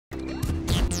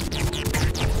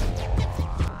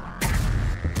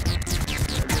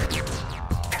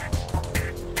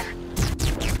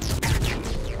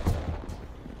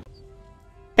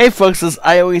Hey folks, this is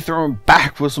ioEther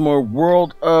back with some more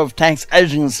World of Tanks.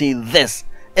 As you can see, this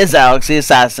is Alex the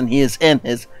Assassin. He is in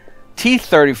his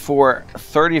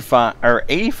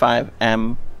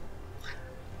T-34-85M.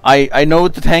 I know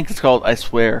what the tank is called, I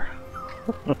swear.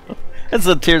 It's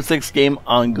a tier 6 game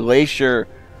on Glacier.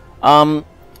 We're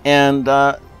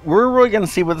really going to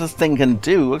see what this thing can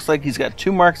do. Looks like he's got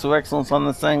 2 marks of excellence on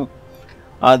this thing.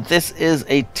 This is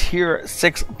a tier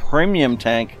 6 premium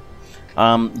tank.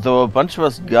 Though a bunch of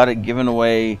us got it given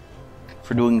away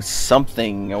for doing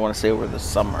something, I want to say, over the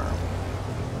summer.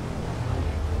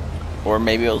 Or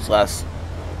maybe it was last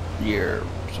year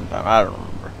sometime, I don't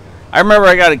remember. I remember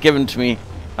I got it given to me,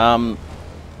 and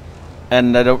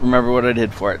I don't remember what I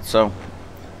did for it. So,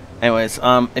 anyways,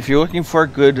 if you're looking for a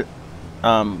good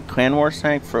Clan Wars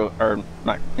tank,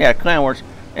 Clan Wars,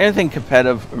 anything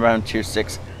competitive around tier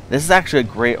 6, this is actually a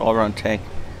great all-around tank.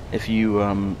 If you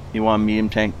you want a medium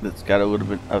tank that's got a little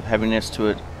bit of heaviness to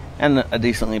it and a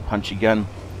decently punchy gun,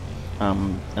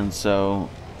 and so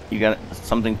you got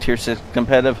something tier 6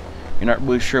 competitive, you're not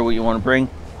really sure what you want to bring,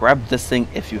 grab this thing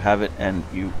if you have it, and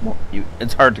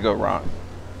it's hard to go wrong.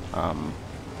 Our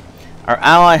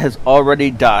ally has already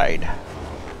died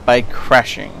by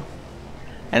crashing,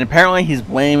 and apparently he's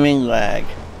blaming lag.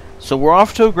 So we're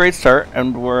off to a great start,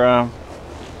 and we're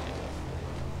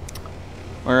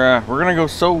gonna go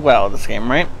so well this game,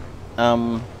 right?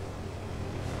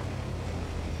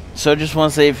 So I just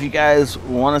want to say, if you guys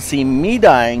want to see me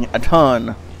dying a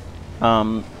ton,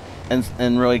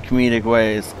 in really comedic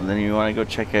ways, then you want to go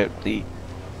check out the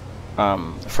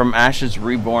From Ashes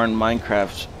Reborn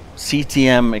Minecraft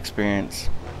CTM experience,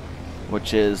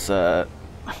 which is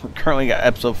currently got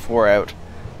episode 4 out,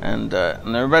 and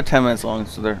they're about 10 minutes long,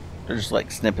 so they're just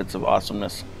like snippets of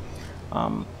awesomeness,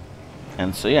 and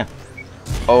so yeah.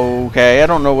 Okay, I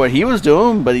don't know what he was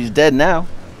doing, but he's dead now.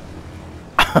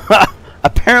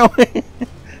 Apparently,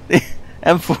 the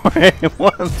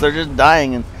M4A1s, they're just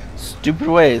dying in stupid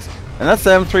ways. And that's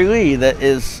the M3 Lee that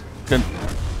is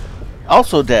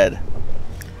also dead.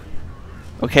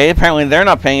 Okay, apparently they're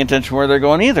not paying attention where they're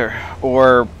going either.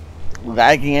 Or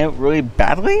lagging out really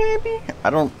badly, maybe? I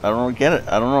don't get it.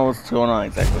 I don't know what's going on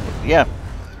exactly. But yeah.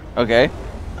 Okay.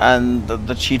 And the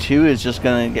Chi-2 is just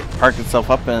going to park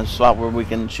itself up in a spot where we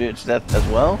can shoot it to death as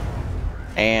well.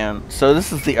 And so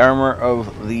this is the armor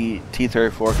of the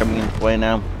T-34 coming into play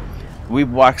now. We've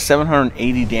blocked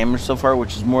 780 damage so far,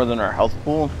 which is more than our health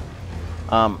pool.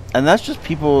 And that's just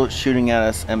people shooting at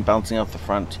us and bouncing off the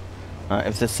front.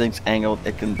 If this thing's angled,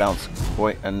 it can bounce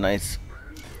quite a nice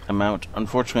amount.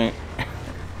 Unfortunately, it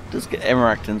does get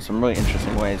emmerked in some really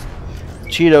interesting ways.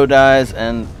 Cheeto dies,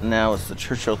 and now it's the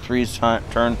Churchill 3's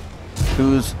turn,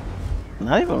 who's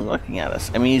not even looking at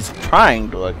us. I mean, he's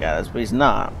trying to look at us, but he's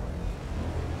not.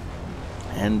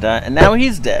 And now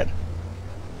he's dead.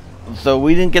 So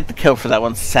we didn't get the kill for that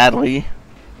one, sadly.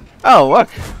 Oh, look,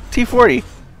 T-40.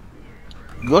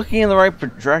 Looking in the right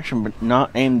direction, but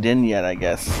not aimed in yet, I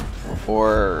guess.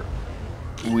 Or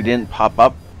we didn't pop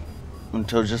up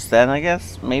until just then, I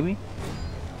guess, maybe.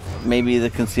 Maybe the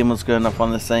concealment's good enough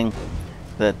on this thing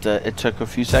that it took a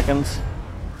few seconds.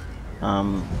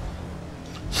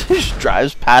 She just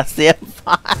drives past the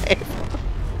M5.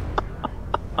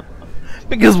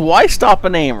 Because why stop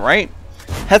and aim, right?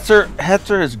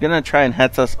 Hetzer is gonna try and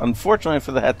hetz us. Unfortunately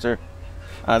for the Hetzer,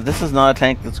 this is not a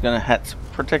tank that's gonna hetz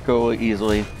particularly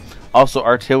easily. Also,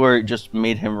 artillery just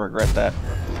made him regret that.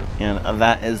 And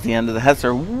that is the end of the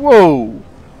Hetzer. Whoa!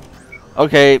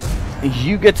 Okay,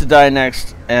 you get to die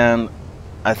next, and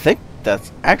I think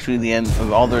that's actually the end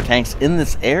of all their tanks in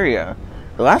this area.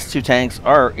 The last 2 tanks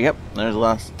are, yep, there's the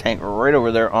last tank right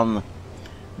over there on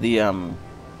the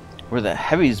where the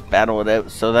heavies battle it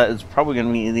out, so that is probably going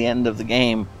to be the end of the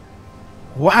game.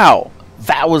 Wow,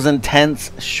 that was intense,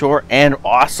 short, and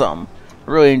awesome.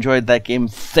 Really enjoyed that game.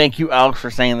 Thank you, Alex, for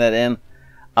saying that in.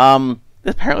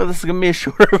 Apparently this is going to be a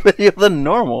shorter video than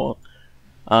normal.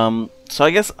 So I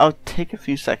guess I'll take a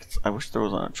few seconds. I wish there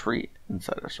was a tree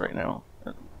inside us right now.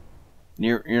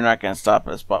 You're not going to stop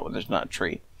at a spot where there's not a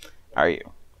tree, are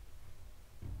you?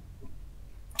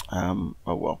 Oh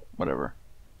well, whatever.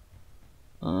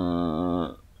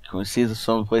 Can we see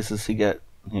some places he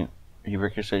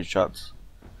ricocheted shots?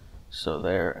 So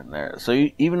there and there. So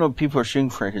even though people are shooting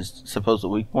for his supposed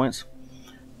weak points,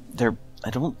 I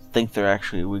don't think they're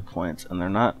actually weak points, and they're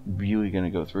not really going to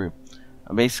go through.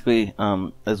 Basically,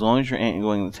 as long as you're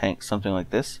angling the tank something like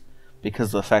this,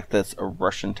 because of the fact that it's a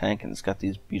Russian tank and it's got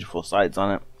these beautiful sides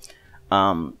on it,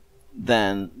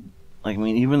 then, like, I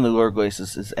mean, even the lower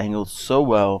glacis is angled so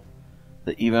well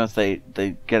that even if they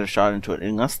get a shot into it,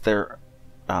 unless they're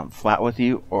flat with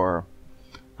you or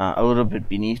a little bit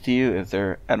beneath you, if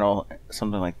they're at all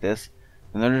something like this,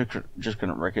 and they're just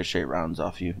gonna ricochet rounds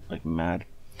off you like mad.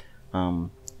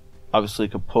 Obviously,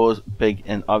 compose big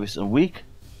and obvious and weak,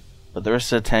 but the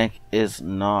rest of the tank is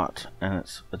not, and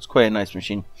it's quite a nice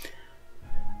machine.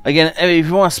 Again, if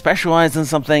you want to specialize in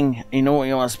something, you know what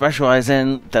you want to specialize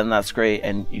in, then that's great,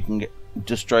 and you can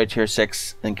destroy tier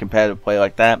 6 in competitive play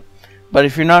like that. But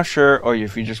if you're not sure, or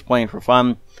if you're just playing for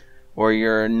fun, or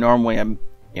you're normally a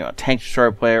tank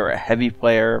destroyer player or a heavy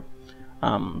player,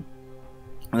 then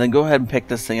go ahead and pick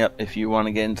this thing up if you want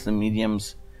to get into the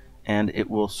mediums, and it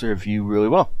will serve you really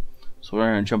well. So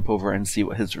we're going to jump over and see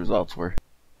what his results were.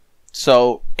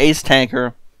 So, Ace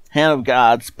Tanker, Hand of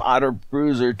God, Spotter,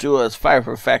 Bruiser, Duelist, Fire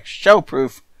for Effect,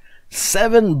 Shellproof,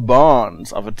 7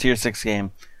 bonds of a tier 6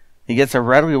 game. He gets a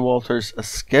Radley Walters, a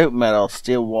Scout Medal,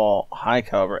 Steel Wall, High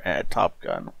Cover, and a Top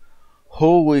Gun.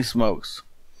 Holy smokes.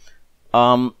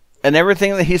 And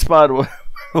everything that he spotted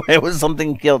was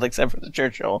something killed except for the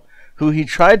Churchill, who he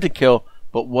tried to kill,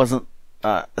 but wasn't,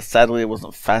 sadly, it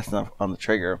wasn't fast enough on the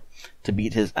trigger to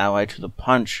beat his ally to the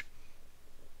punch.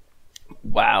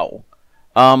 Wow.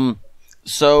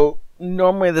 So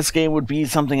normally this game would be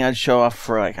something I'd show off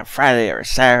for like a Friday or a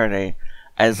Saturday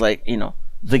as like,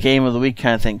 the game of the week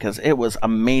kind of thing, because it was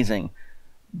amazing.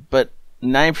 But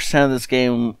 90% of this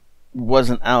game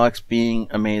wasn't Alex being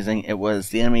amazing. It was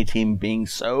the enemy team being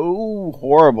so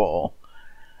horrible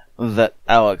that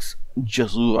Alex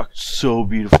just looked so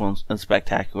beautiful and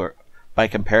spectacular by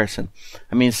comparison.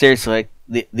 I mean, seriously, like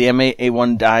the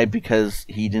MA1 died because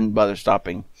he didn't bother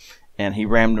stopping, and he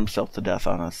rammed himself to death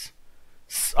on us.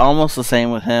 It's almost the same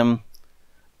with him.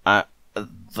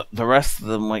 The rest of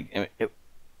them, like,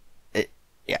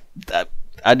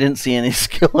 I didn't see any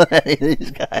skill in any of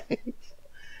these guys.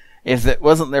 If it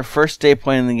wasn't their first day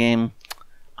playing the game,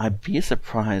 I'd be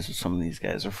surprised with some of these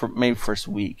guys, or maybe first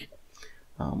week.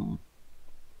 And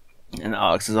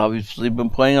Alex has obviously been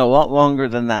playing a lot longer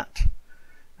than that,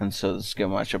 and so the skill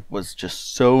matchup was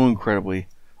just so incredibly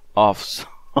off,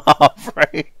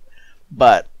 right?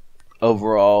 But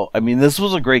overall, I mean, this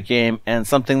was a great game and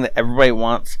something that everybody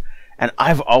wants. And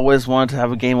I've always wanted to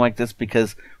have a game like this,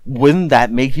 because wouldn't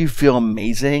that make you feel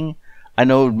amazing? I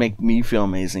know it would make me feel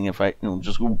amazing if I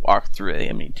just walk through the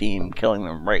enemy team, killing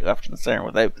them right, left, and center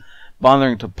without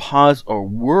bothering to pause or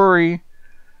worry.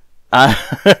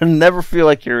 Never feel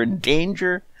like you're in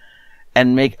danger,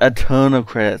 and make a ton of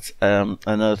credits.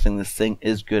 Another thing this thing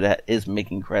is good at is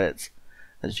making credits,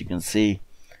 as you can see.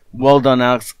 Well done,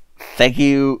 Alex. Thank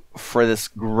you for this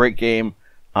great game.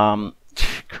 Good lord.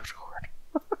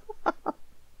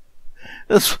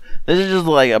 This is just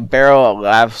like a barrel of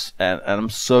laughs, and I'm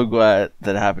so glad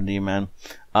that it happened to you, man.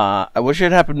 I wish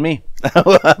it happened to me.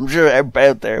 I'm sure everybody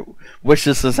out there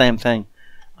wishes the same thing.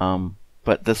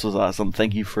 But this was awesome.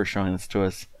 Thank you for showing this to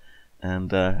us.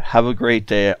 And have a great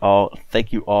day, all.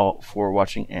 Thank you all for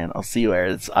watching, and I'll see you later.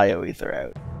 It's ioEther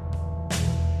out.